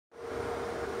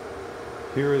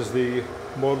Here is the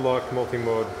mode lock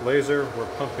multi-mode laser. We're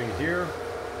pumping here.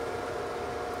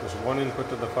 There's one input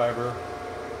to the fiber.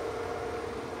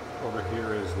 Over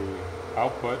here is the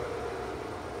output.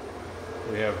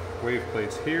 We have wave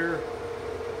plates here,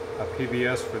 a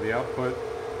PBS for the output,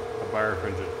 a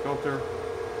birefringent filter,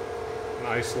 an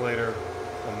isolator,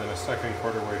 and then a second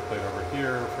quarter wave plate over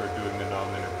here for doing the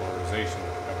nonlinear polarization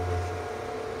evolution.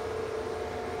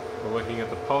 We're looking at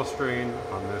the pulse train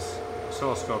on this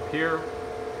oscilloscope here.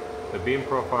 The beam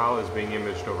profile is being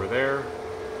imaged over there,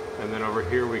 and then over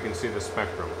here we can see the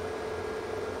spectrum.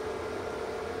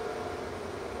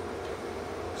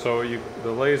 So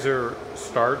the laser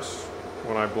starts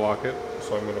when I block it,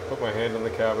 so I'm going to put my hand in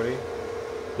the cavity,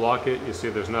 block it, you see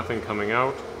there's nothing coming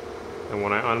out, and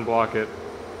when I unblock it,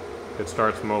 it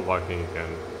starts mode locking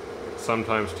again. It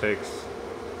sometimes takes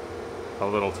a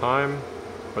little time,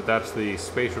 but that's the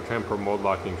spatiotemporal mode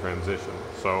locking transition.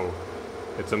 So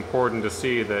it's important to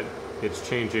see that it's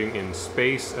changing in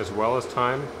space as well as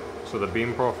time. So the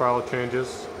beam profile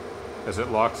changes as it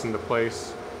locks into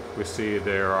place. We see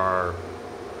there are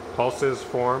pulses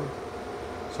form.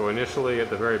 So initially at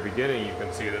the very beginning you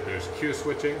can see that there's Q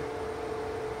switching.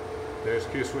 There's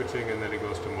Q switching and then it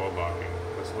goes to mode locking.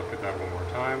 Let's look at that one more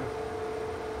time.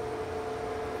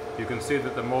 You can see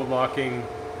that the mode locking,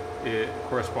 it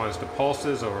corresponds to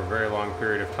pulses over a very long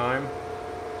period of time.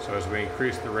 So as we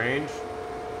increase the range,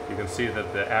 you can see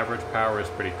that the average power is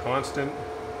pretty constant.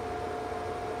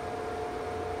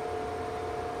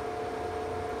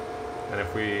 And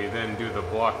if we then do the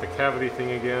block the cavity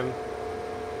thing again,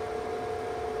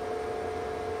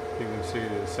 you can see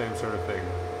the same sort of thing.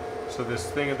 So this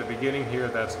thing at the beginning here,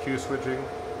 that's Q switching.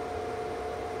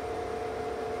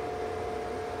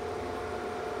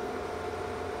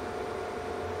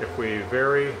 If we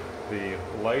vary the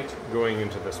light going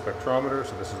into the spectrometer,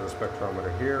 so this is the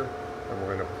spectrometer here, and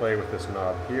we're going to play with this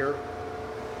knob here,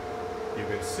 you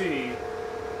can see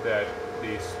that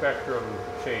the spectrum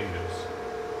changes.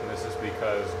 And this is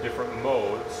because different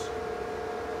modes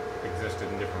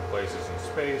existed in different places in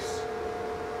space,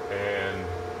 and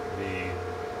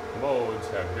the modes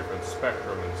have different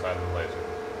spectrum inside the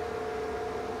laser.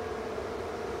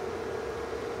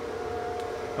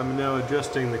 I'm now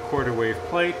adjusting the quarter wave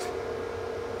plate,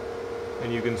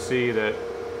 and you can see that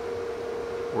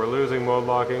we're losing mode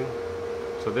locking.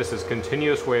 So this is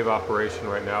continuous wave operation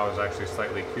right now, is actually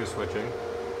slightly Q switching.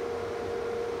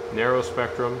 Narrow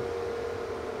spectrum,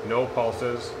 no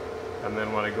pulses, and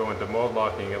then when I go into mode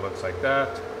locking it looks like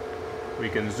that. We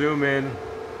can zoom in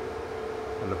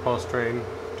and the pulse train,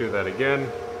 do that again,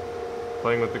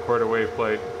 playing with the quarter wave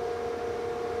plate,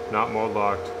 not mode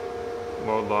locked,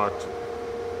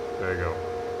 there you go.